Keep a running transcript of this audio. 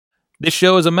This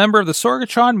show is a member of the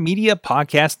Sorgatron Media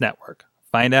Podcast Network.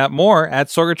 Find out more at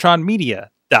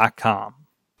sorgatronmedia.com.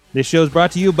 This show is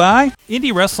brought to you by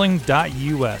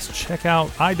IndieWrestling.us. Check out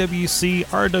IWC,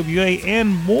 RWA,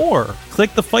 and more.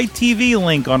 Click the Fight TV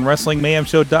link on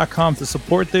WrestlingMayhemShow.com to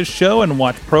support this show and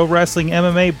watch pro wrestling,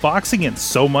 MMA, boxing, and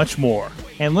so much more.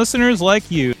 And listeners like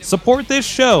you, support this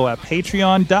show at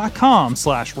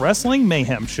Patreon.com/Wrestling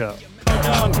Mayhem Show.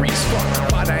 Hungry as fuck,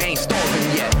 but I ain't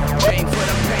starving yet. Chain for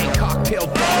the pain, cocktail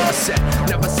bar set.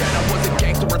 Never said I was a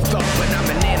gangster or thug, but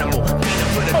I'm an animal.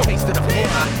 Feeding for the taste of the fly.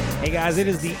 Hey guys, it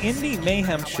is the Indie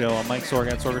Mayhem Show. I'm Mike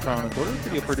Sorg at Sorgatron on Twitter,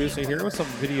 video producer here with some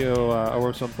video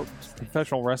or some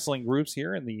professional wrestling groups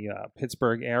here in the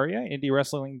Pittsburgh area,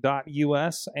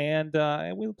 IndieWrestling.us, and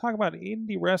we'll talk about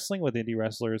indie wrestling with indie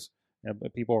wrestlers and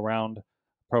people around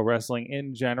pro wrestling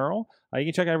in general. You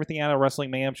can check out everything out at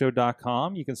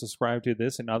WrestlingMayhemShow.com. You can subscribe to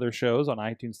this and other shows on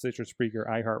iTunes, Stitcher, Spreaker,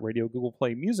 iHeartRadio, Google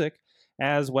Play Music,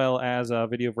 as well as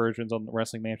video versions on the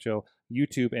Wrestling Mayhem Show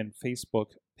YouTube and Facebook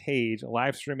page.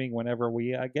 Live streaming whenever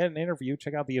we get an interview.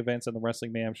 Check out the events on the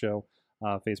Wrestling Mayhem Show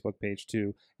Facebook page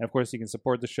too. And of course, you can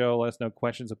support the show. Let us know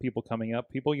questions of people coming up,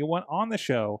 people you want on the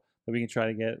show that we can try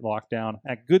to get locked down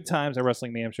at good times at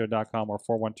WrestlingMayhemShow.com or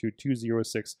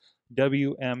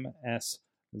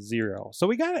 412-206-WMS0. So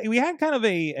we had kind of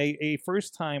a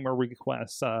first timer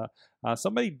request.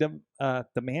 Somebody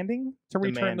demanding to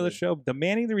return to the show,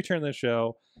 demanding the return to the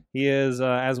show. He is,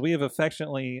 as we have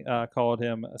affectionately called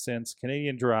him since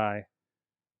Canadian Dry,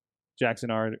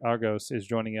 Jackson Argos is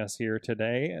joining us here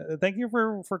today. Thank you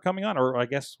for coming on, or I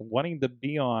guess wanting to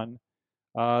be on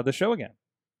the show again.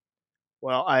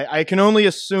 Well, I can only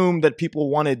assume that people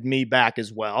wanted me back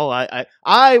as well.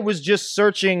 I was just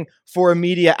searching for a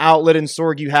media outlet, and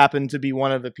Sorg, you happened to be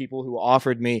one of the people who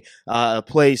offered me a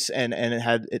place, and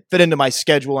it fit into my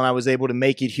schedule, and I was able to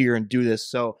make it here and do this.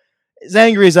 So, as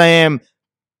angry as I am,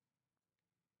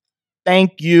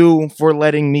 thank you for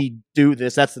letting me do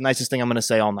this. That's the nicest thing I'm going to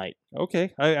say all night.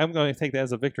 Okay, I'm going to take that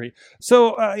as a victory.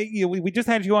 So we just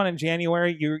had you on in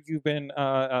January. You've been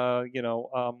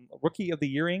Rookie of the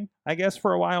Yearing, I guess,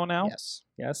 for a while now.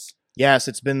 Yes.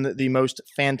 It's been the most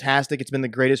fantastic. It's been the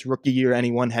greatest rookie year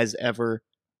anyone has ever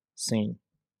seen.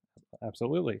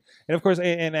 Absolutely, and of course,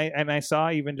 and I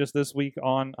saw even just this week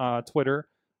on Twitter,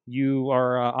 you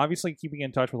are obviously keeping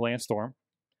in touch with Lance Storm.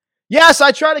 Yes,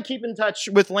 I try to keep in touch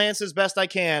with Lance as best I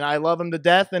can. I love him to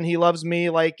death, and he loves me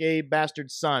like a bastard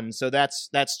son. So that's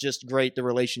just great, the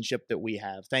relationship that we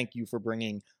have. Thank you for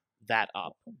bringing that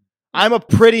up. I'm a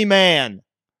pretty man,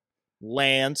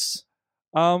 Lance.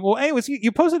 Well, anyways,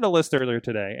 you posted a list earlier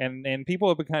today, and people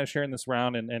have been kind of sharing this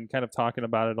around and kind of talking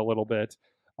about it a little bit,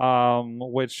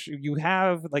 which you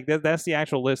have, like, that's the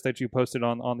actual list that you posted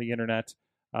on the internet.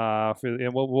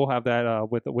 And we'll have that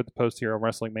with the post here on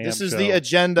Wrestling Mayhem. This is the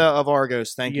agenda of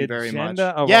Argos. Thank you very much.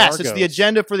 Yes, it's the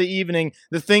agenda for the evening.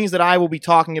 The things that I will be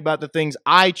talking about, the things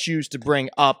I choose to bring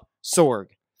up.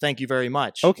 Sorg, thank you very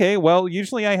much. Okay, well,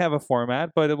 usually I have a format,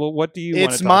 but what do you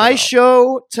want to It's talk my about?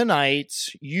 show tonight.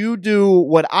 You do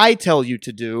what I tell you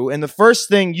to do, and the first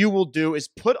thing you will do is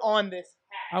put on this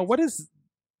hat. What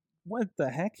the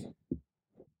heck?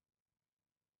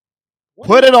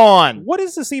 Put it on. What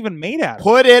is this even made out of?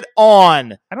 Put it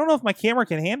on. I don't know if my camera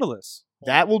can handle this.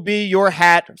 That will be your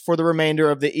hat for the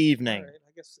remainder of the evening. Right,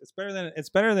 I guess it's better than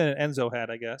an Enzo hat,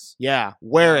 I guess. Yeah,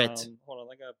 wear it. Hold on,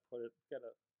 I gotta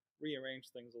rearrange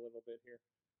things a little bit here.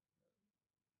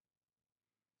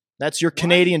 That's your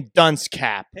Canadian dunce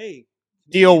cap. Hey,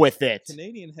 deal with it.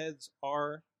 Canadian heads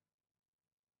are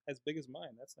as big as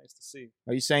mine. That's nice to see.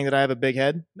 Are you saying that I have a big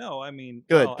head? No, I mean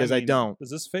good, because I don't. Does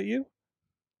this fit you?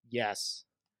 Yes.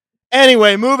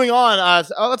 Anyway, moving on.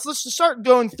 Let's just start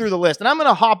going through the list, and I'm going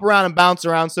to hop around and bounce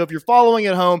around. So if you're following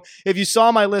at home, if you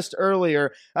saw my list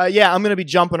earlier, I'm going to be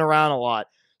jumping around a lot.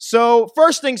 So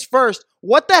first things first,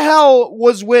 what the hell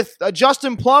was with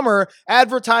Justin Plummer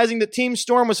advertising that Team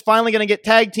Storm was finally going to get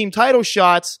tag team title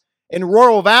shots in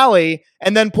Royal Valley,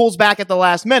 and then pulls back at the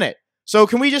last minute? So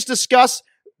can we just discuss?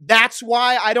 That's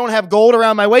why I don't have gold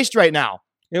around my waist right now.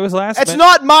 It was last. It's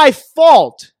not my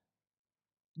fault.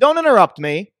 Don't interrupt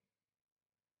me.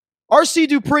 RC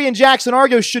Dupree and Jackson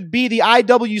Argos should be the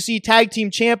IWC Tag Team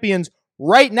Champions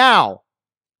right now.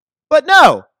 But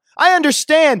no, I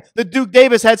understand that Duke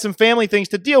Davis had some family things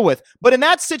to deal with. But in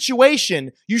that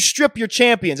situation, you strip your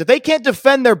champions. If they can't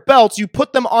defend their belts, you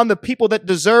put them on the people that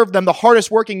deserve them, the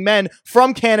hardest working men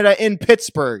from Canada in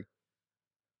Pittsburgh.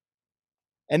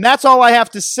 And that's all I have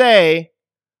to say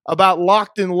about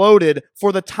Locked and Loaded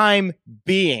for the time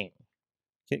being.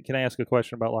 Can I ask a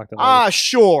question about Locked and Loaded?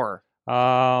 Sure.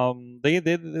 They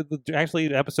actually,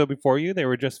 the episode before you, they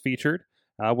were just featured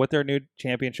with their new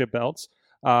championship belts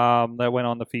that went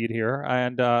on the feed here,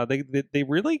 and they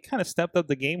really kind of stepped up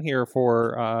the game here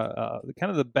for kind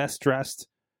of the best dressed.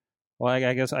 Well,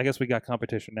 I guess we got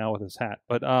competition now with his hat,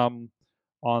 but on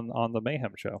the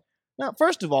Mayhem show. Now,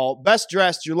 first of all, best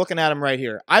dressed, you're looking at him right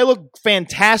here. I look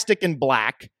fantastic in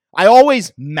black. I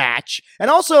always match.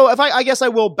 And also, if I guess I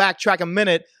will backtrack a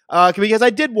minute, because I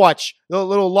did watch the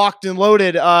little Locked and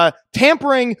Loaded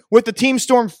tampering with the Team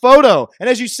Storm photo. And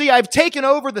as you see, I've taken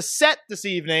over the set this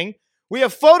evening. We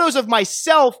have photos of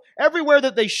myself everywhere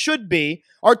that they should be.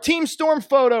 Our Team Storm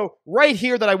photo right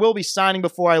here that I will be signing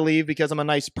before I leave because I'm a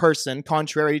nice person,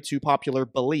 contrary to popular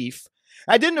belief.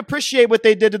 I didn't appreciate what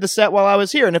they did to the set while I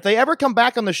was here. And if they ever come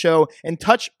back on the show and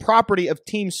touch property of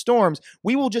Team Storm's,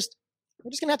 we're just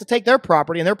going to have to take their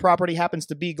property, and their property happens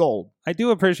to be gold. I do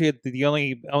appreciate the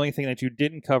only thing that you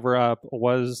didn't cover up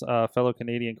was fellow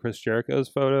Canadian Chris Jericho's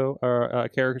photo or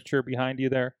caricature behind you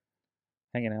there,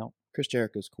 hanging out. Chris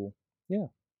Jericho's cool. Yeah.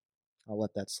 I'll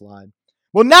let that slide.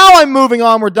 Well, now I'm moving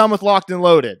on. We're done with Locked and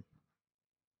Loaded.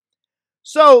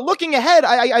 So, looking ahead,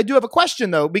 I do have a question,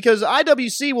 though, because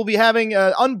IWC will be having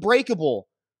Unbreakable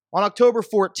on October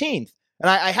 14th. And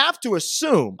I have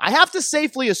to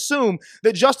safely assume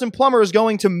that Justin Plummer is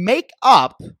going to make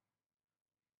up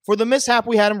for the mishap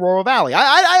we had in Royal Valley.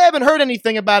 I haven't heard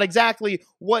anything about exactly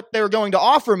what they're going to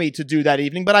offer me to do that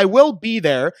evening, but I will be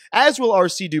there, as will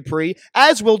RC Dupree,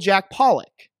 as will Jack Pollock.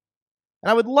 And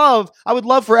I would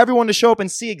love for everyone to show up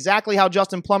and see exactly how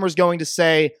Justin Plummer is going to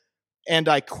say, and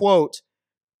I quote,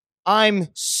 "I'm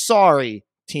sorry,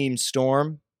 Team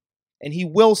Storm." And he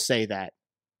will say that.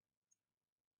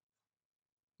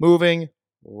 Moving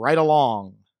right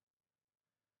along.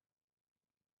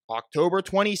 October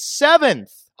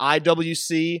 27th,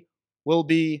 IWC will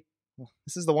be,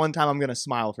 this is the one time I'm going to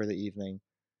smile for the evening.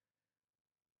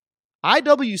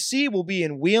 IWC will be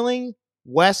in Wheeling,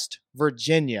 West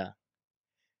Virginia.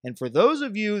 And for those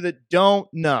of you that don't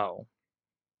know,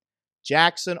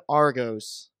 Jackson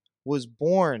Argos was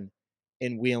born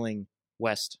in Wheeling,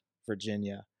 West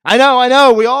Virginia. I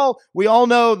know. We all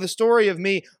know the story of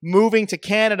me moving to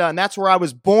Canada, and that's where I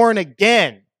was born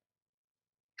again.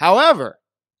 However,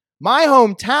 my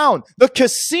hometown, the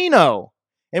casino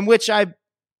in which I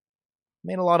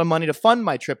made a lot of money to fund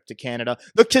my trip to Canada,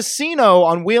 the casino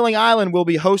on Wheeling Island will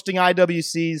be hosting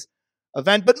IWC's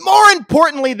event. But more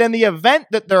importantly than the event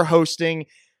that they're hosting,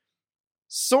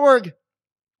 Sorg,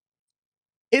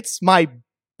 it's my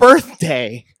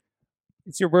birthday.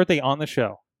 It's your birthday on the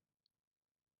show.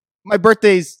 My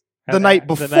birthday's the night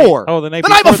before. The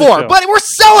night before. But we're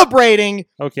celebrating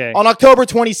on October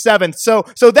 27th.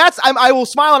 So that's, I will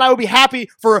smile and I will be happy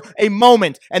for a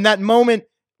moment. And that moment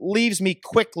leaves me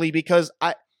quickly because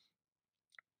I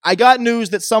got news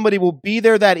that somebody will be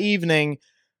there that evening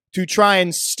to try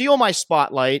and steal my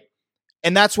spotlight.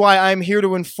 And that's why I'm here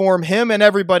to inform him and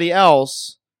everybody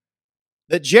else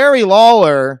that Jerry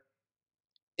Lawler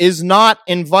is not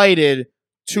invited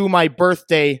to my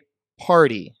birthday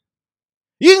party.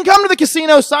 You can come to the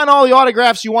casino, sign all the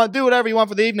autographs you want, do whatever you want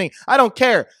for the evening. I don't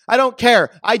care.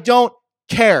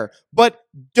 But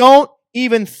don't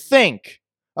even think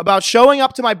about showing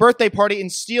up to my birthday party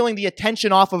and stealing the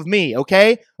attention off of me,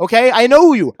 okay? Okay? I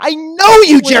know you,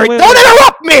 Jerry. Don't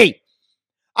interrupt me!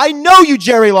 I know you,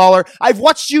 Jerry Lawler. I've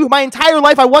watched you my entire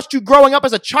life. I watched you growing up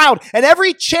as a child. And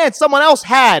every chance someone else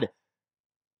had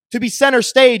to be center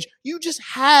stage, you just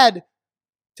had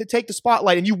to take the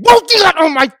spotlight, and you won't do that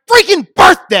on my freaking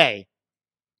birthday!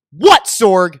 What,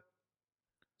 Sorg?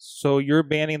 So you're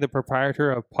banning the proprietor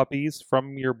of puppies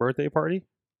from your birthday party?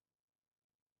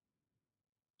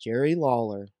 Jerry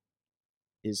Lawler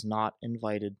is not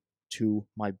invited to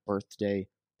my birthday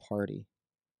party.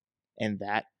 And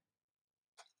that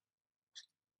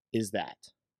is that.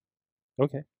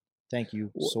 Okay. Thank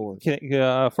you, Sorg. Can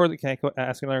I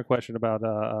ask another question about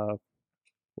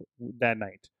that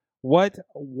night? What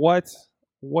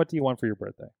do you want for your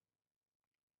birthday?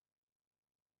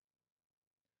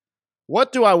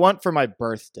 What do I want for my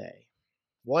birthday?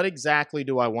 What exactly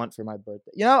do I want for my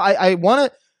birthday? You know, I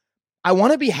want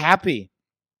to be happy.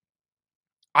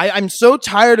 I'm so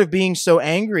tired of being so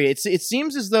angry. It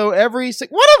seems as though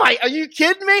are you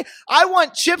kidding me? I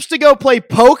want Chips to go play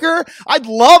poker. I'd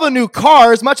love a new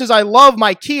car as much as I love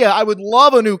my Kia. I would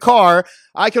love a new car.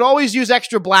 I could always use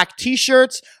extra black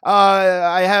t-shirts.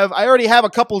 I already have a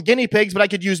couple guinea pigs, but I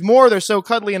could use more. They're so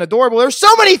cuddly and adorable. There's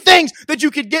so many things that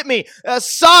you could get me.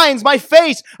 Signs, my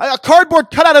face, a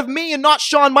cardboard cutout of me and not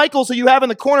Shawn Michaels who you have in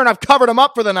the corner and I've covered him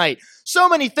up for the night. So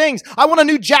many things. I want a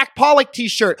new Jack Pollock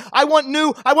t-shirt. I want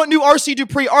new RC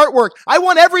Dupree artwork. I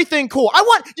want everything cool.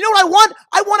 You know what I want?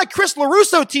 I want a Chris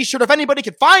LaRusso t-shirt if anybody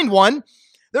could find one.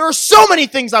 There are so many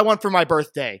things I want for my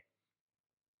birthday.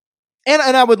 And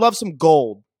I would love some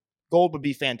gold. Gold would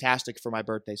be fantastic for my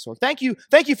birthday, Sorg. Thank you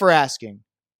for asking.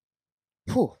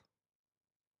 Whew.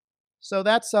 So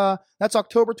that's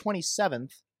October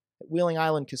 27th at Wheeling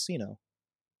Island Casino.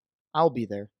 I'll be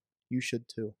there. You should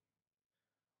too.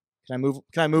 Can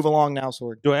I move along now,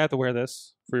 Sorg? Do I have to wear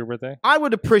this for your birthday? I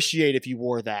would appreciate if you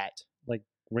wore that. Like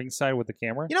ringside with the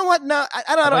camera? You know what? No,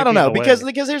 I don't know. Because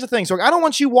here's the thing, Sorg. I don't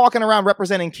want you walking around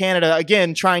representing Canada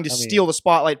again, trying to steal the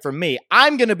spotlight from me.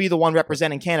 I'm going to be the one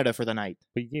representing Canada for the night.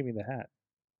 But you gave me the hat.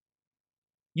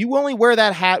 You only wear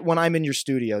that hat when I'm in your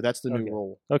studio. That's the new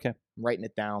rule. Okay. I'm writing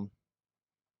it down.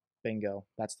 Bingo.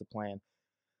 That's the plan.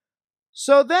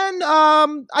 So then,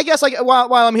 I guess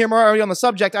while I'm here more already on the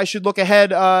subject, I should look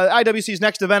ahead. IWC's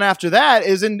next event after that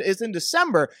is in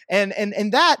December, and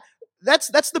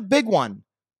that's the big one.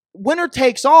 Winner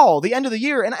takes all, the end of the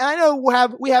year, and I know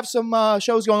we have some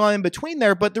shows going on in between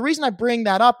there. But the reason I bring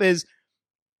that up is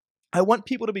I want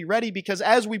people to be ready, because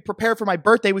as we prepare for my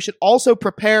birthday, we should also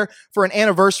prepare for an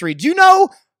anniversary. Do you know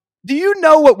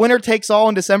what Winner Takes All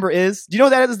in December is? Do you know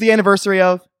what that is the anniversary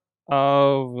of?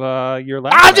 Of your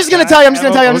last. I'm just going to tell you.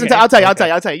 I'll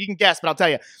tell you. You can guess, but I'll tell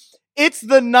you. It's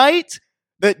the night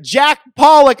that Jack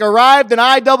Pollock arrived in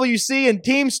IWC and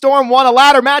Team Storm won a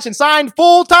ladder match and signed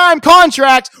full-time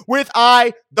contracts with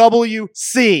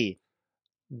IWC.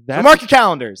 So mark your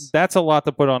calendars. That's a lot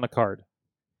to put on a card.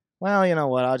 Well, you know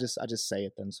what? I'll just say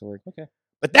it then, Sorg. Okay.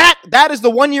 But that is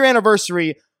the 1 year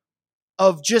anniversary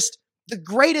of just the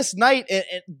greatest night,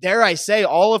 dare I say,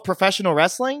 all of professional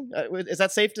wrestling. Is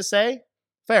that safe to say?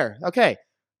 Fair. Okay.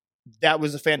 That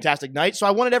was a fantastic night. So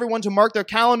I wanted everyone to mark their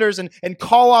calendars and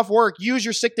call off work, use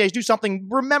your sick days, do something.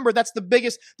 Remember, that's the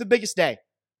biggest day.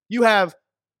 You have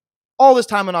all this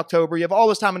time in October. You have all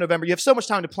this time in November. You have so much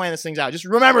time to plan these things out. Just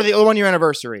remember the 1 year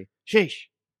anniversary. Sheesh.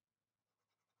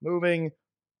 Moving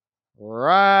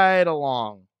right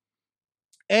along.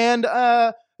 And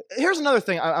here's another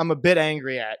thing I'm a bit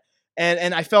angry at.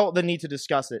 And I felt the need to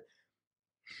discuss it.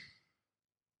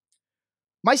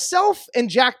 Myself and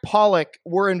Jack Pollock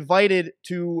were invited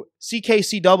to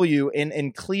CKCW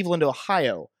in Cleveland,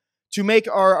 Ohio, to make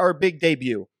our big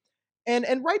debut. And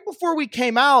right before we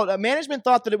came out, management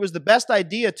thought that it was the best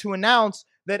idea to announce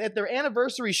that at their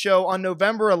anniversary show on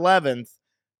November 11th,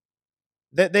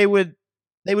 that they would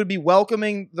be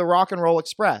welcoming the Rock and Roll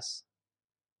Express.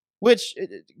 Which,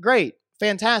 great.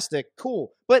 Fantastic,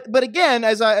 cool. But again,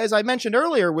 as I mentioned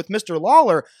earlier with Mr.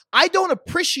 Lawler, I don't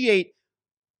appreciate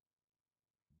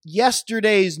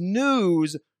yesterday's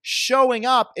news showing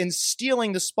up and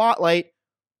stealing the spotlight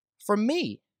from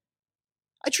me.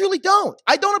 I truly don't.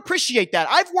 I don't appreciate that.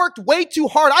 I've worked way too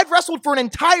hard. I've wrestled for an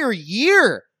entire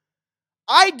year.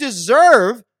 I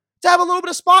deserve to have a little bit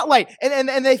of spotlight.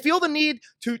 And they feel the need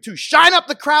to shine up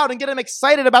the crowd and get them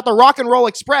excited about the Rock and Roll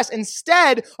Express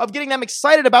instead of getting them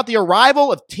excited about the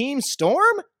arrival of Team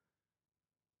Storm.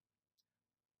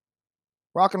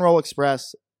 Rock and Roll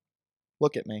Express,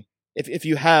 look at me. If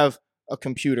you have a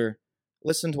computer,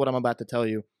 listen to what I'm about to tell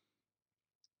you.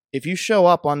 If you show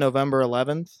up on November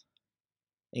 11th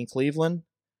in Cleveland,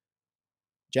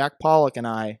 Jack Pollock and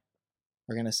I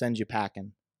are going to send you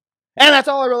packing. And that's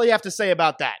all I really have to say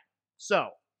about that. So,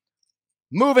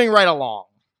 moving right along.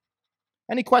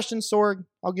 Any questions, Sorg?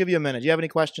 I'll give you a minute. Do you have any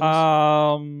questions?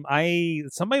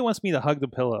 Somebody wants me to hug the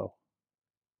pillow.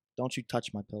 Don't you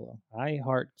touch my pillow. I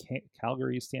heart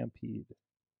Calgary Stampede.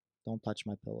 Don't touch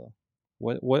my pillow.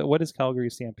 What is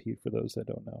Calgary Stampede for those that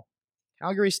don't know?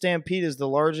 Calgary Stampede is the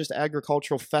largest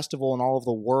agricultural festival in all of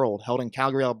the world, held in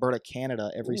Calgary, Alberta,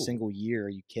 Canada every single year. Are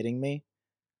you kidding me?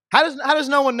 How does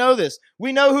no one know this?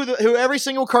 We know who every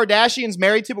single Kardashian's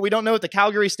married to, but we don't know what the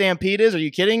Calgary Stampede is. Are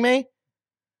you kidding me?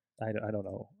 I don't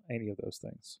know any of those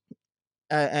things.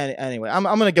 Anyway, I'm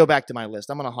going to go back to my list.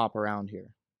 I'm going to hop around here.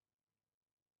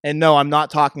 And no, I'm not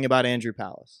talking about Andrew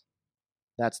Palace.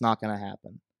 That's not going to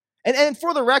happen. And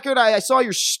for the record, I saw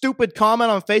your stupid comment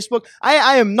on Facebook.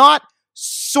 I am not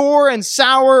sore and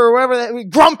sour or whatever.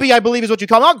 Grumpy, I believe is what you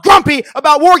call it. I'm not grumpy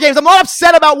about War Games. I'm not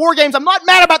upset about War Games. I'm not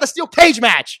mad about the steel cage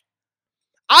match.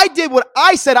 I did what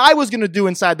I said I was going to do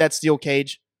inside that steel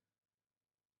cage.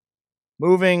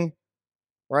 Moving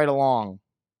right along.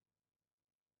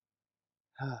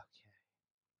 Okay.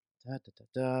 What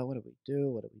do we do?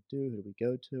 What do we do? Who do we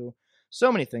go to?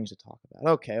 So many things to talk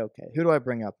about. Okay. Who do I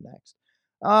bring up next?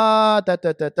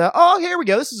 Oh, here we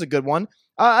go. This is a good one.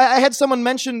 I had someone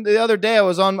mention the other day, I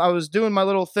was doing my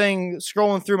little thing,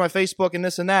 scrolling through my Facebook and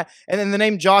this and that, and then the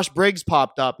name Josh Briggs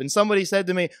popped up, and somebody said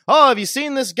to me, "Oh, have you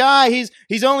seen this guy?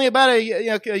 He's only about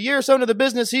a year or so into the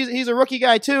business. He's a rookie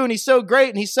guy too, and he's so great,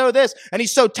 and he's so this, and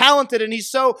he's so talented, and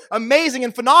he's so amazing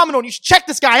and phenomenal, and you should check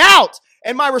this guy out."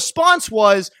 And my response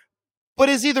was, "But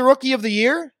is he the rookie of the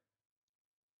year?"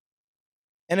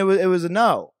 And it was a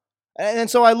no.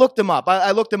 And so I looked him up.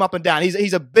 I looked him up and down.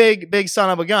 He's a big son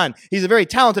of a gun. He's a very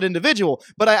talented individual.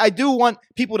 But I do want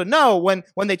people to know when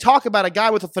they talk about a guy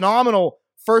with a phenomenal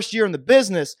first year in the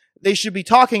business, they should be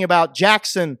talking about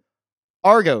Jackson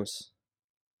Argos.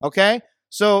 Okay?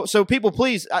 So people,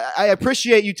 please, I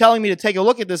appreciate you telling me to take a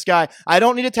look at this guy. I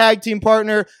don't need a tag team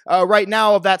partner right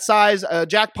now of that size.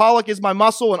 Jack Pollock is my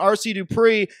muscle, and RC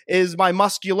Dupree is my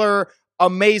muscular,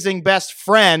 amazing best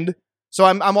friend. So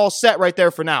I'm all set right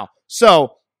there for now.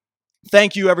 So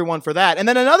thank you, everyone, for that. And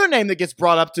then another name that gets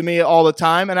brought up to me all the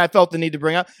time, and I felt the need to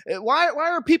bring up, why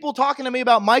are people talking to me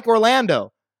about Mike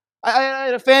Orlando? I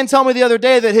had a fan tell me the other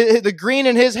day that the green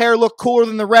in his hair looked cooler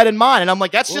than the red in mine, and I'm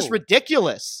like, that's just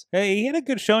ridiculous. Hey, he had a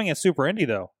good showing at Super Indy,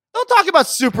 though. Don't talk about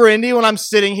Super Indy when I'm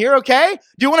sitting here, okay?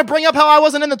 Do you want to bring up how I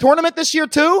wasn't in the tournament this year,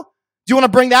 too? Do you want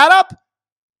to bring that up?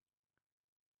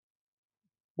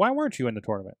 Why weren't you in the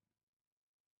tournament?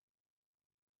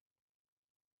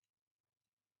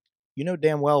 You know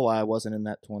damn well why I wasn't in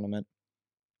that tournament.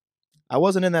 I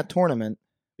wasn't in that tournament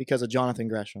because of Jonathan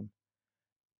Gresham.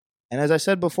 And as I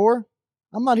said before,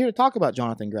 I'm not here to talk about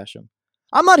Jonathan Gresham.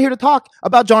 I'm not here to talk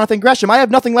about Jonathan Gresham. I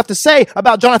have nothing left to say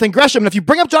about Jonathan Gresham. And if you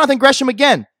bring up Jonathan Gresham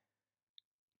again,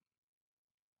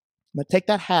 I'm going to take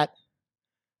that hat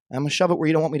and I'm going to shove it where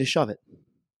you don't want me to shove it.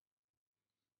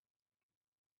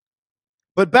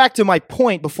 But back to my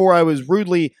point before I was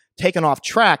rudely taken off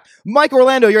track. Mike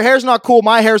Orlando, your hair's not cool.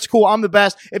 My hair's cool. I'm the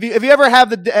best. If you ever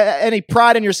have any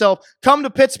pride in yourself, come to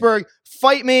Pittsburgh,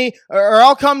 fight me, or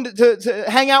I'll come to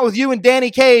hang out with you and Danny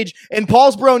Cage in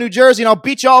Paulsboro, New Jersey, and I'll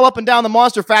beat you all up and down the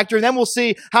Monster Factory, and then we'll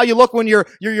see how you look when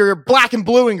you're black and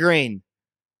blue and green.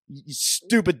 You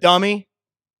stupid dummy.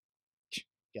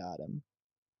 Got him.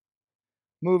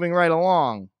 Moving right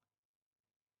along.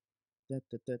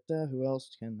 Who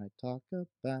else can I talk about?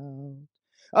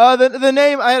 The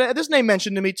name, this name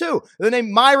mentioned to me too. The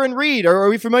name Myron Reed. Are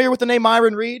we familiar with the name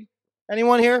Myron Reed?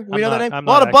 Anyone here? We know that name? A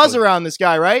lot of buzz around this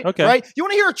guy, right? Okay. Right? You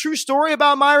want to hear a true story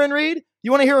about Myron Reed?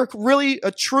 You want to hear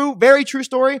a true, very true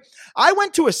story? I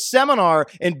went to a seminar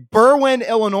in Berwyn,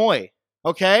 Illinois.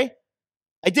 Okay?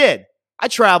 I did. I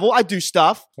travel. I do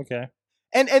stuff. Okay.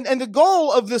 And the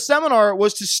goal of the seminar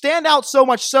was to stand out so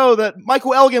much so that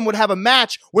Michael Elgin would have a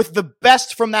match with the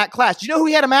best from that class. Do you know who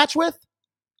he had a match with?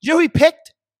 Do you know who he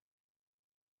picked?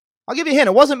 I'll give you a hint.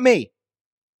 It wasn't me.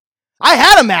 I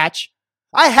had a match.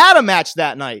 I had a match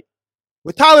that night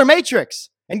with Tyler Matrix.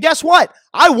 And guess what?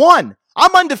 I won.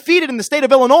 I'm undefeated in the state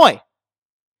of Illinois.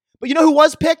 But you know who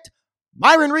was picked?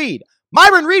 Myron Reed.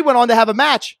 Myron Reed went on to have a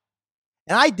match.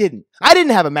 And I didn't. I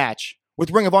didn't have a match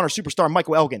with Ring of Honor superstar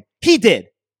Michael Elgin. He did.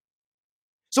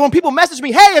 So when people message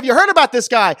me, hey, have you heard about this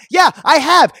guy? Yeah, I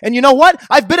have. And you know what?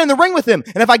 I've been in the ring with him.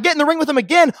 And if I get in the ring with him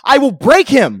again, I will break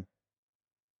him.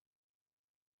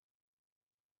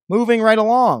 Moving right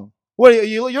along. What are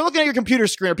you're looking at your computer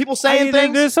screen. Are people saying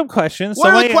things? There's some questions.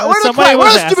 What are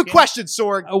the stupid questions,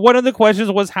 Sorg? One of the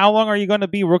questions was, how long are you going to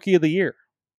be Rookie of the Year?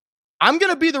 I'm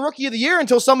going to be the Rookie of the Year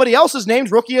until somebody else is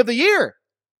named Rookie of the Year.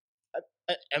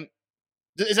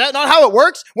 Is that not how it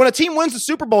works? When a team wins the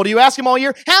Super Bowl, do you ask them all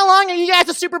year, how long are you guys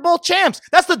the Super Bowl champs?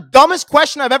 That's the dumbest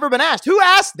question I've ever been asked. Who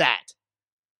asked that?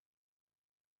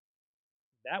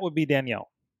 That would be Danielle.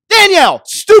 Danielle,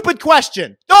 stupid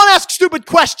question. Don't ask stupid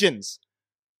questions.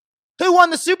 Who won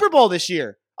the Super Bowl this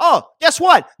year? Oh, guess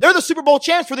what? They're the Super Bowl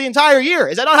champs for the entire year.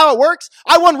 Is that not how it works?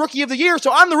 I won Rookie of the Year,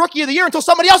 so I'm the Rookie of the Year until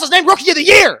somebody else is named Rookie of the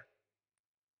Year.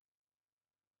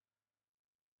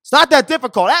 It's not that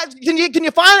difficult. Can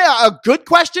you find a good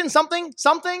question? Something?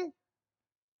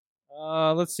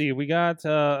 Let's see. We got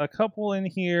a couple in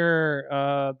here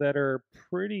that are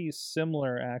pretty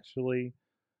similar, actually.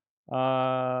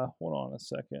 Hold on a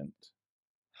second.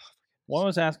 One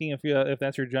was asking if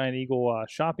that's your Giant Eagle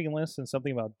shopping list, and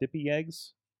something about dippy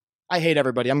eggs. I hate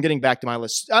everybody. I'm getting back to my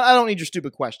list. I don't need your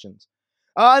stupid questions.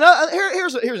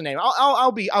 Here's a name.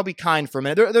 I'll be kind for a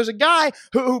minute. There's a guy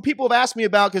who people have asked me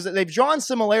about because they've drawn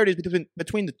similarities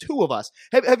between the two of us.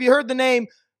 Have you heard the name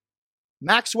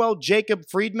Maxwell Jacob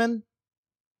Friedman?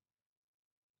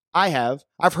 I have.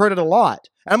 I've heard it a lot.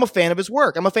 And I'm a fan of his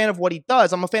work. I'm a fan of what he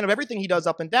does. I'm a fan of everything he does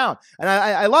up and down. And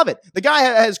I love it. The guy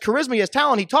has charisma, he has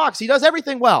talent, he talks, he does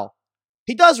everything well.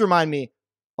 He does remind me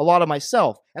a lot of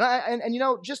myself. And you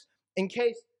know, just in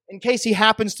case in case he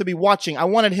happens to be watching, I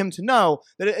wanted him to know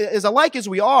that as alike as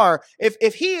we are,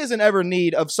 if he is in ever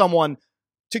need of someone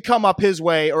to come up his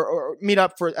way or meet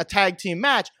up for a tag team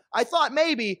match, I thought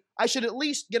maybe I should at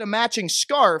least get a matching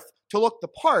scarf to look the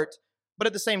part. But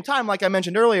at the same time, like I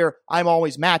mentioned earlier, I'm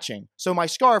always matching. So my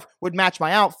scarf would match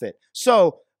my outfit.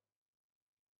 So,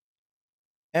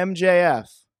 MJF,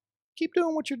 keep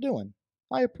doing what you're doing.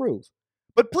 I approve.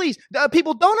 But please,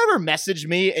 people, don't ever message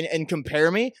me and compare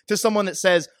me to someone that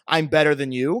says I'm better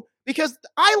than you, because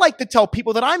I like to tell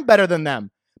people that I'm better than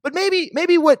them. But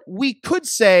maybe what we could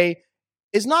say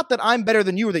is not that I'm better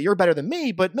than you or that you're better than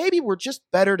me, but maybe we're just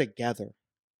better together.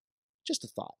 Just a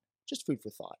thought. Just food for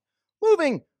thought.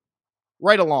 Moving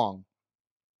right along.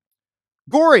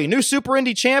 Gory, new Super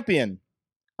Indie champion.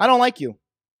 I don't like you.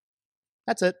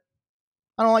 That's it.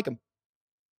 I don't like him.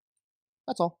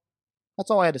 That's all. That's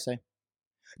all I had to say.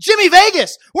 Jimmy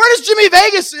Vegas! Where does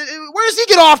he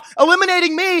get off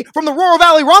eliminating me from the Royal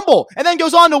Valley Rumble and then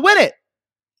goes on to win it?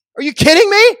 Are you kidding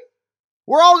me?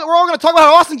 We're all going to talk about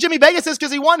how awesome Jimmy Vegas is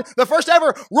because he won the first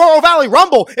ever Royal Valley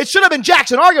Rumble. It should have been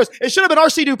Jackson Argos. It should have been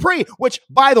RC Dupree, which,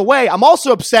 by the way, I'm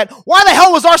also upset. Why the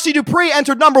hell was RC Dupree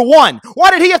entered number 1?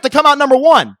 Why did he have to come out number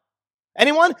 1?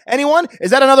 Anyone?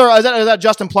 Is that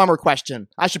Justin Plummer question?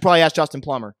 I should probably ask Justin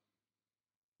Plummer.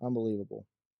 Unbelievable.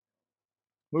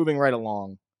 Moving right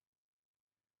along.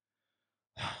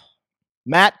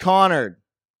 Matt Connard.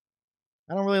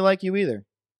 I don't really like you either.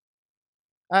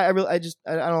 I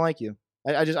don't like you.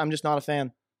 I'm just not a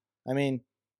fan. I mean,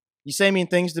 you say mean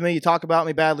things to me. You talk about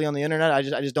me badly on the internet. I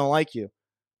just don't like you.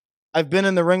 I've been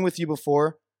in the ring with you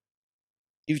before.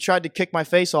 You've tried to kick my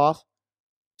face off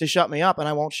to shut me up, and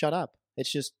I won't shut up.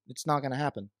 It's not going to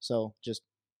happen. So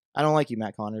I don't like you,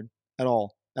 Matt Connard, at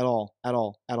all.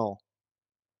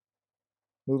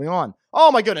 Moving on.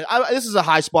 Oh my goodness. This is a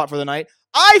high spot for the night.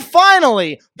 I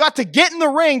finally got to get in the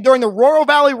ring during the Royal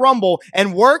Valley Rumble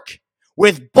and work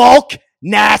with Bulk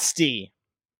Nasty.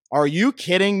 Are you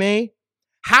kidding me?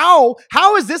 How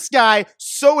is this guy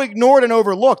so ignored and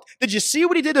overlooked? Did you see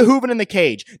what he did to Hooven in the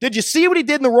cage? Did you see what he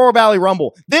did in the Royal Valley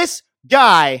Rumble? This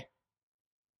guy,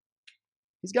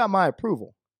 he's got my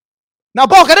approval. Now,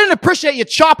 Bulk, I didn't appreciate you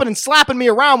chopping and slapping me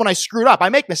around when I screwed up. I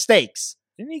make mistakes.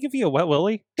 Didn't he give you a wet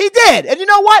willy? He did. And you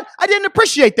know what? I didn't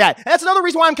appreciate that. And that's another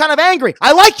reason why I'm kind of angry.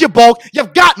 I like you, Bulk.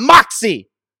 You've got moxie.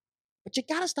 But you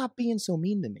got to stop being so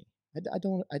mean to me. I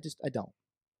don't.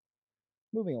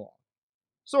 Moving along.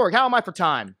 Sorg, how am I for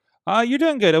time? You're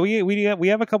doing good. We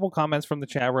have a couple comments from the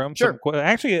chat room. Sure.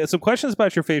 Some questions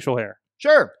about your facial hair.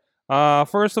 Sure.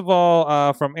 First of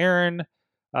all, from Aaron.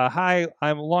 Hi,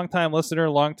 I'm a long-time listener,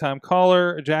 long-time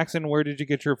caller. Jackson, where did you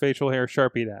get your facial hair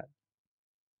Sharpied at?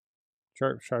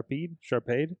 Sharpied?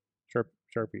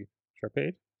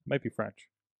 Might be French.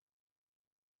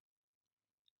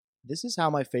 This is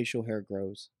how my facial hair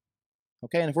grows.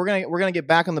 Okay, and if we're gonna get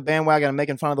back on the bandwagon and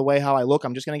making fun of the way how I look,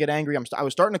 I'm just gonna get angry. I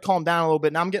was starting to calm down a little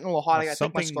bit. Now I'm getting a little hot. I gotta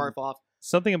take my scarf off.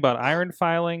 Something about iron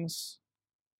filings.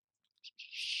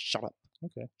 Shut up.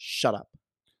 Okay. Shut up.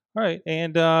 All right,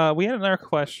 and we had another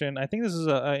question. I think this is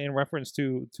in reference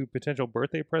to potential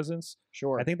birthday presents.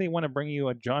 Sure. I think they want to bring you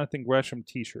a Jonathan Gresham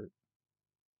T-shirt.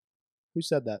 Who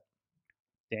said that?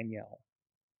 Danielle.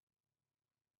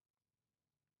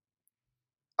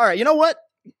 All right, you know what?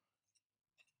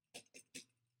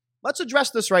 Let's address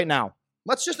this right now.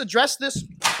 Let's just address this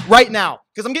right now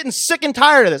because I'm getting sick and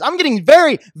tired of this. I'm getting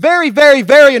very, very, very,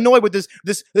 very annoyed with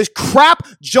this crap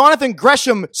Jonathan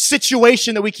Gresham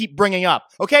situation that we keep bringing up.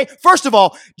 Okay? First of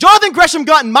all, Jonathan Gresham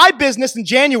got in my business in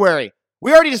January.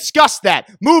 We already discussed that.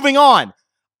 Moving on.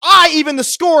 I evened the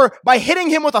score by hitting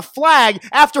him with a flag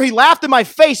after he laughed in my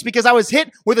face because I was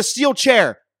hit with a steel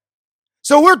chair.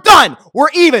 So we're done. We're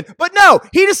even. But no,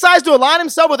 he decides to align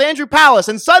himself with Andrew Palace,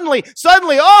 and suddenly,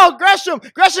 oh, Gresham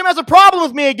has a problem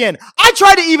with me again. I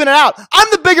tried to even it out. I'm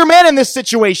the bigger man in this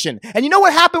situation. And you know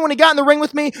what happened when he got in the ring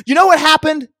with me? You know what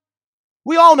happened?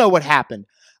 We all know what happened.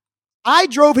 I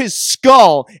drove his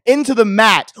skull into the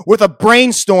mat with a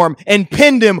brainstorm and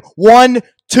pinned him 1,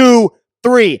 2,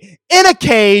 3 in a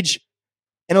cage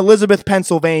in Elizabeth,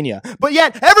 Pennsylvania. But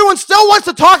yet, everyone still wants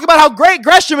to talk about how great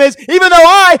Gresham is, even though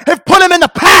I have put him in the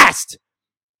past.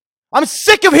 I'm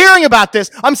sick of hearing about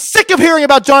this. I'm sick of hearing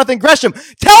about Jonathan Gresham.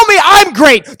 Tell me I'm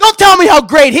great. Don't tell me how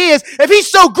great he is. If he's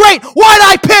so great, why did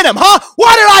I pin him, huh?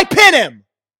 Why did I pin him?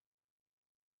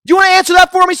 Do you want to answer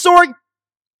that for me, Sorg?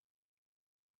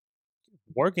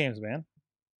 War games, man.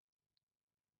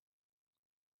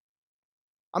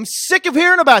 I'm sick of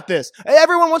hearing about this.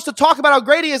 Everyone wants to talk about how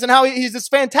great he is and how he's this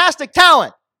fantastic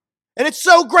talent. And it's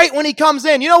so great when he comes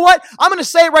in. You know what? I'm going to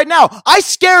say it right now. I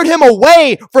scared him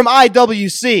away from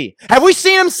IWC. Have we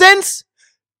seen him since?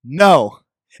 No.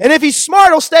 And if he's smart,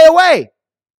 he'll stay away.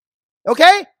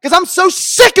 Okay? Because I'm so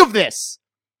sick of this.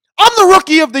 I'm the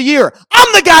rookie of the year.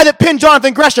 I'm the guy that pinned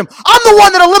Jonathan Gresham. I'm the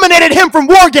one that eliminated him from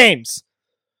War Games.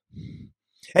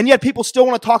 And yet people still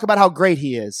want to talk about how great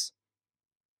he is.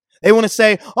 They want to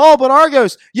say, oh, but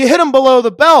Argos, you hit him below the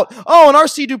belt. Oh, and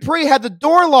RC Dupree had the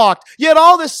door locked. You had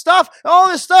all this stuff,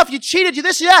 you cheated, you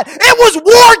this, you that. It was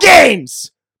War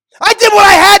Games. I did what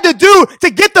I had to do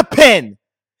to get the pin.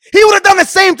 He would have done the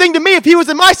same thing to me if he was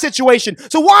in my situation.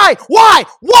 So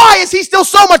why is he still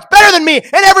so much better than me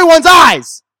in everyone's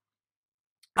eyes?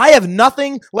 I have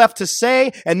nothing left to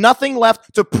say and nothing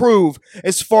left to prove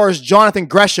as far as Jonathan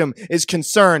Gresham is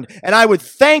concerned. And I would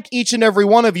thank each and every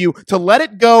one of you to let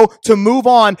it go, to move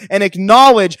on, and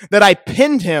acknowledge that I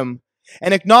pinned him,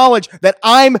 and acknowledge that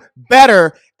I'm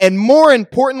better, and more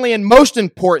importantly and most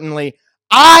importantly,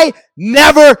 I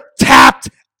never tapped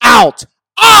out.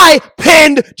 I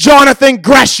pinned Jonathan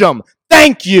Gresham.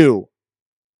 Thank you.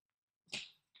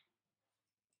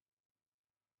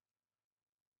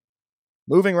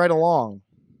 Moving right along.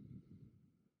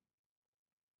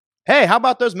 Hey, how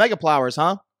about those Mega Plowers,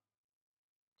 huh?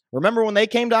 Remember when they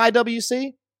came to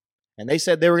IWC and they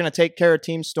said they were going to take care of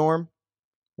Team Storm?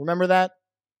 Remember that?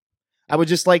 I would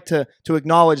just like to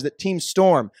acknowledge that Team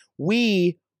Storm,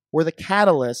 we were the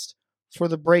catalyst for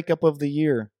the breakup of the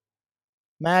year.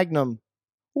 Magnum,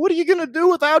 what are you going to do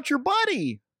without your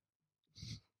buddy?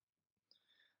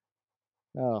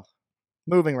 Oh,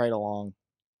 moving right along.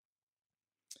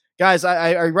 Guys,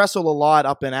 I wrestle a lot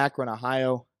up in Akron,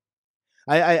 Ohio.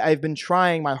 I've been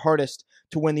trying my hardest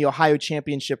to win the Ohio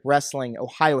Championship Wrestling,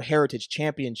 Ohio Heritage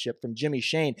Championship from Jimmy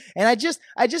Shane. And I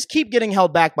just keep getting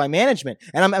held back by management.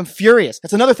 And I'm furious.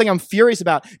 That's another thing I'm furious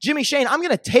about. Jimmy Shane, I'm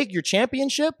going to take your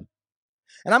championship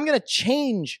and I'm going to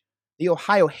change the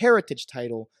Ohio Heritage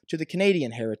title to the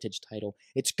Canadian Heritage title.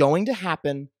 It's going to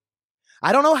happen.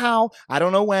 I don't know how, I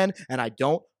don't know when, and I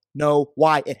don't know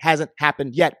why it hasn't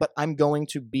happened yet, but I'm going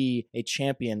to be a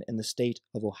champion in the state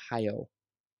of Ohio.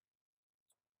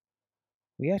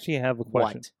 We actually have a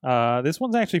question. This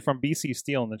one's actually from BC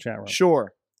Steel in the chat room.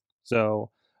 Sure.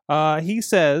 So he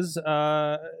says,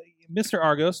 Mr.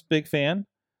 Argos, big fan.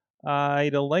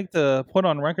 I'd like to put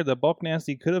on record that Bulk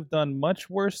Nasty could have done much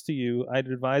worse to you. I'd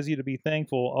advise you to be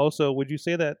thankful. Also, would you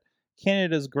say that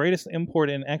Canada's greatest import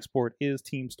and export is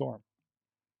Team Storm?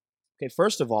 Okay,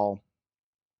 first of all,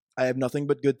 I have nothing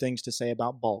but good things to say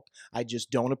about Bulk. I just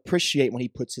don't appreciate when he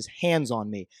puts his hands on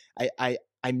me.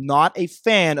 I'm not a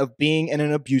fan of being in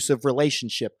an abusive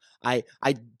relationship. I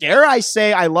dare I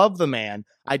say I love the man.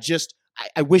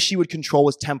 I wish he would control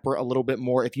his temper a little bit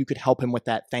more. If you could help him with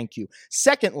that, thank you.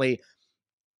 Secondly,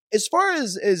 as far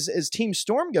as Team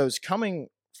Storm goes, coming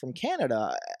from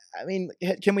Canada, I mean,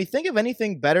 can we think of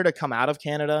anything better to come out of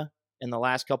Canada in the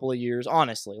last couple of years?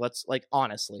 Honestly,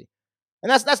 honestly. And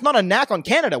that's not a knack on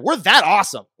Canada. We're that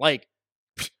awesome. Like,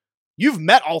 you've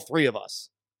met all three of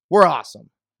us. We're awesome.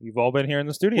 You've all been here in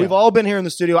the studio. We've all been here in the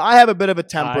studio. I have a bit of a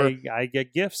temper. I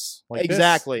get gifts like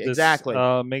exactly.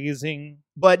 Amazing.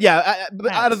 But yeah,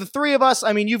 out of the three of us,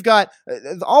 I mean, you've got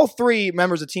all three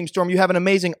members of Team Storm. You have an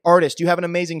amazing artist. You have an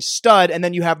amazing stud. And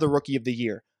then you have the Rookie of the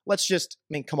Year.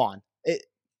 Come on.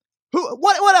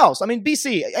 What else? I mean,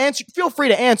 BC, feel free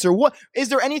to answer. What is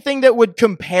there anything that would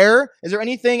compare? Is there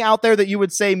anything out there that you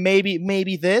would say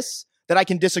maybe this that I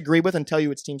can disagree with and tell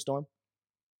you it's Team Storm?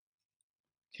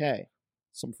 Okay.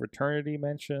 Some fraternity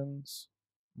mentions.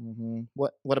 Mm-hmm.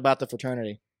 What about the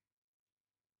fraternity?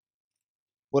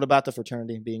 What about the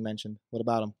fraternity being mentioned? What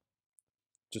about them?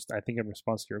 Just, I think in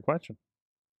response to your question.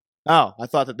 Oh, I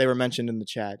thought that they were mentioned in the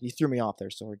chat. You threw me off there,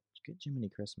 Sword. Good Jiminy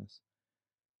Christmas.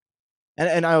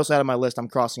 And I also had on my list, I'm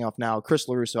crossing off now, Chris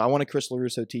LaRusso. I want a Chris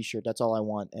LaRusso t-shirt. That's all I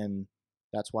want, and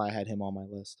that's why I had him on my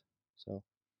list. So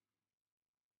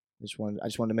I just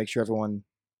wanted to make sure everyone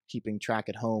keeping track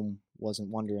at home wasn't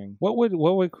wondering. What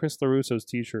would Chris LaRusso's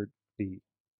t-shirt be?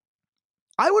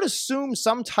 I would assume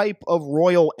some type of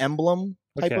royal emblem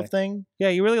type of thing. Yeah,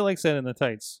 he really likes that in the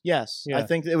tights. Yes, yeah. I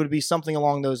think it would be something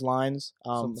along those lines.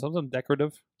 Something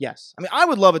decorative. Yes. I mean, I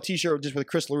would love a t-shirt just with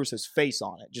Chris LaRusso's face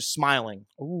on it, just smiling.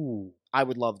 Ooh. I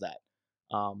would love that.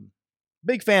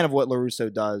 Big fan of what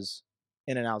LaRusso does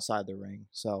in and outside the ring.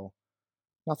 So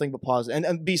nothing but positive.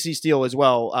 And BC Steel as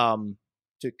well,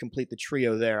 to complete the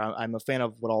trio there. I'm a fan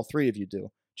of what all three of you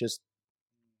do. Just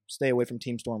stay away from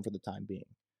Team Storm for the time being.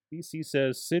 BC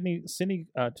says, Sydney,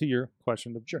 to your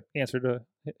question, sure. Answer to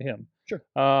him. Sure.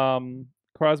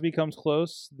 Crosby comes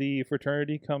close. The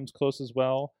fraternity comes close as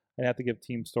well. I have to give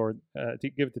Team Storm to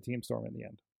give it to Team Storm in the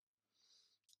end.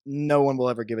 No one will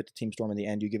ever give it to Team Storm in the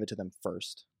end. You give it to them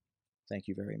first. Thank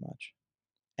you very much.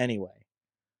 Anyway,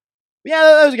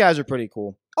 Yeah, those guys are pretty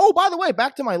cool. Oh, by the way,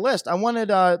 back to my list. I wanted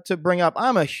to bring up,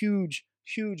 I'm a huge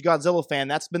Godzilla fan.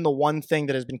 That's been the one thing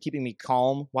that has been keeping me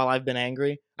calm while I've been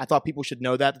angry. I thought people should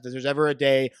know that if there's ever a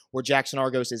day where Jackson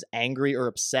Argos is angry or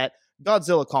upset,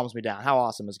 Godzilla calms me down. How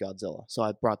awesome is Godzilla? So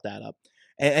I brought that up.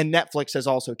 And Netflix has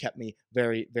also kept me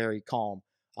very, very calm.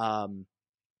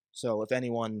 So if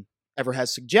anyone ever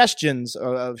has suggestions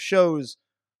of shows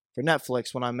for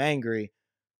Netflix when I'm angry,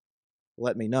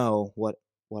 let me know what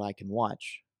I can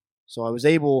watch. So I was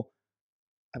able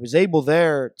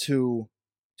there to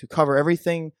cover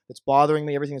everything that's bothering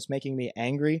me, everything that's making me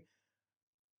angry.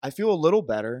 I feel a little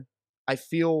better. I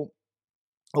feel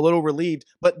a little relieved.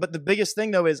 But the biggest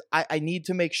thing though is I need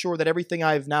to make sure that everything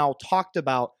I've now talked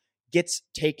about gets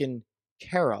taken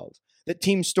care of. That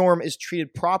Team Storm is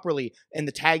treated properly in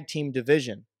the tag team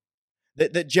division.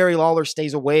 That Jerry Lawler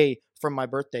stays away from my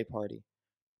birthday party.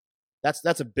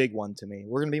 That's a big one to me.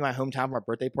 We're going to be in my hometown for my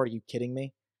birthday party. Are you kidding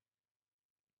me?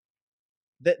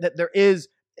 That there is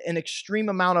an extreme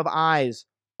amount of eyes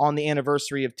on the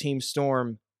anniversary of Team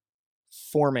Storm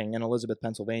forming in Elizabeth,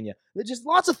 Pennsylvania. There's just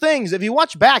lots of things. If you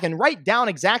watch back and write down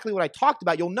exactly what I talked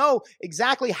about, you'll know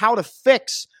exactly how to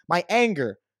fix my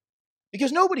anger.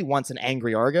 Because nobody wants an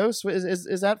angry Argos.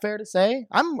 Is that fair to say?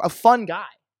 I'm a fun guy.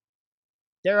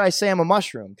 Dare I say I'm a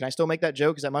mushroom? Can I still make that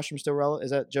joke? Is that mushroom still relevant?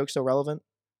 Is that joke still relevant?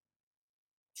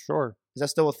 Sure. Is that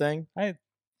still a thing?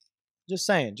 Just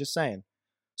saying.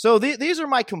 So these are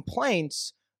my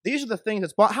complaints. These are the things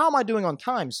that's. How am I doing on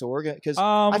time, Sorg? Because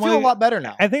I feel a lot better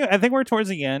now. I think we're towards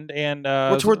the end, and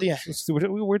we're toward the end.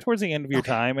 We're towards the end of your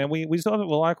time, and we still have a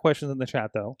lot of questions in the chat,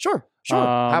 though. Sure.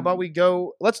 How about we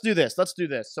go? Let's do this,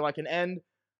 so I can end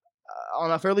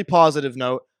on a fairly positive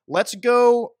note. Let's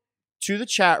go to the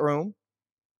chat room.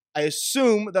 I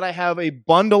assume that I have a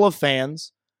bundle of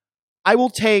fans. I will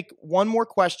take one more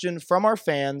question from our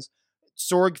fans.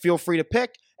 Sorg, feel free to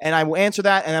pick, and I will answer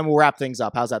that, and then we'll wrap things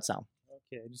up. How's that sound?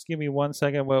 Okay, just give me 1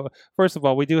 second. Well, first of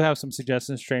all, we do have some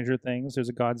suggestions. Stranger Things. There's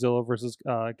a Godzilla versus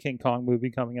King Kong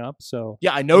movie coming up. So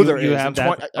yeah, I know there is. You have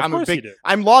that.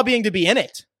 I'm lobbying to be in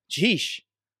it. Jeesh,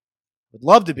 would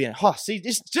love to be in it. Oh, see,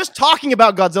 just talking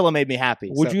about Godzilla made me happy.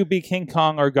 Would you be King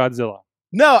Kong or Godzilla?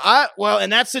 No, well, in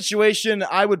that situation,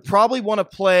 I would probably want to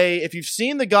play. If you've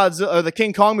seen the Godzilla or the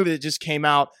King Kong movie that just came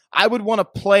out, I would want to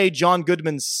play John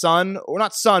Goodman's son, or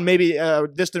not son, maybe a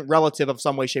distant relative of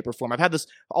some way, shape, or form. I've had this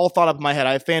all thought up in my head.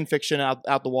 I have fan fiction out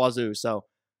the wazoo. So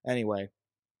anyway,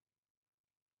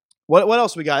 what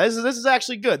else we got? This is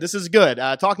actually good. This is good.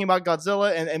 Talking about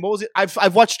Godzilla and what was it?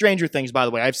 I've watched Stranger Things, by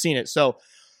the way. I've seen it. So,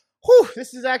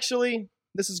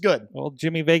 this is good. Well,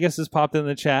 Jimmy Vegas has popped in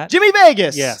the chat. Jimmy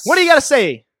Vegas! Yes. What do you got to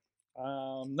say?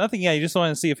 Nothing yet. You just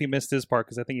want to see if he missed his part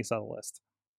because I think he saw the list.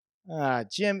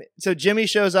 So Jimmy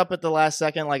shows up at the last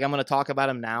second like I'm going to talk about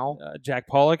him now. Jack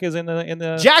Pollock is in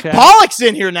the Jack chat. Pollock's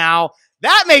in here now.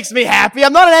 That makes me happy.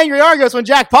 I'm not an angry Argos when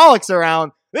Jack Pollock's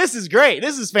around. This is great.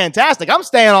 This is fantastic. I'm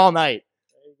staying all night.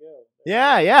 There you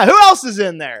go. Yeah. Who else is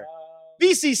in there?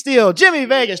 BC Steele, Jimmy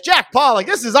Vegas, Jack Pollock.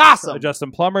 This is awesome.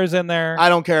 Justin Plummer's in there. I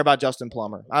don't care about Justin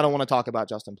Plummer. I don't want to talk about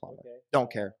Justin Plummer. Okay.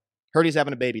 Don't care. Heard he's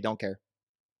having a baby. Don't care.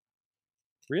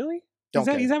 Really? Don't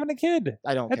care. He's having a kid.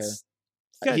 I don't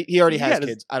care. He already has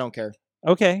kids. I don't care.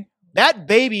 Okay. That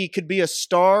baby could be a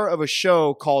star of a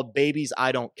show called Babies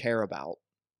I Don't Care About.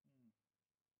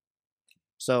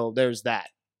 So there's that.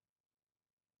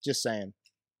 Just saying.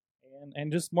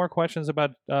 And just more questions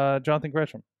about Jonathan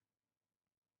Gresham.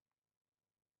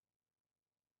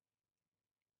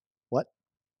 What?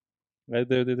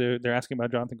 They're asking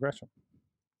about Jonathan Gresham.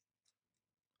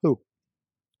 Who?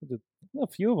 There's a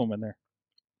few of them in there.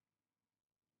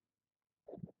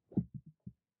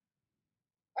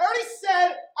 I already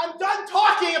said I'm done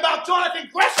talking about Jonathan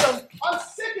Gresham. I'm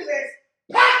sick of this.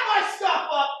 Pack my stuff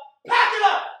up. Pack it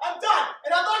up. I'm done.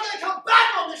 And I'm not going to come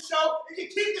back on this show if you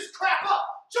keep this crap up.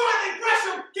 Jonathan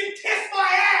Gresham can kiss my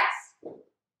ass.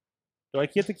 Do I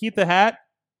get to keep the hat?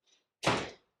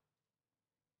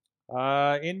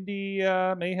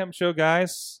 Indie Mayhem Show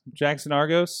guys. Jackson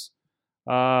Argos.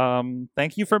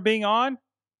 Thank you for being on.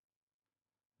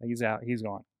 He's out. He's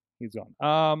gone.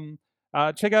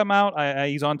 Check him out.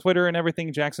 He's on Twitter and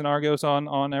everything. Jackson Argos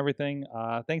on everything.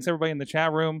 Thanks everybody in the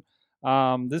chat room.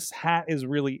 This hat is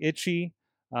really itchy.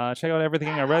 Check out everything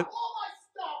I read. All my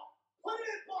stuff. Put it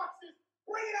in boxes.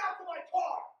 Bring it out to my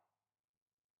car.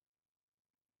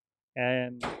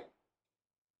 And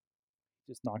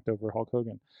just knocked over Hulk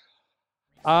Hogan.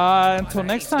 Until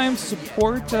next time,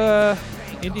 support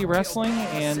indie wrestling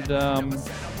and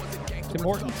Tim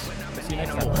Hortons. See you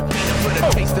next time.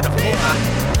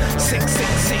 Sick,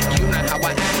 you know how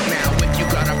I act now. If you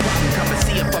got a problem, come and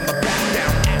see if I'm a back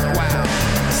down. Act wild.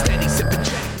 Steady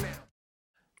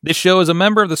This show is a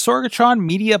member of the Sorgatron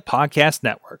Media Podcast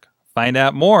Network. Find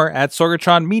out more at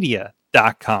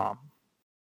sorgatronmedia.com.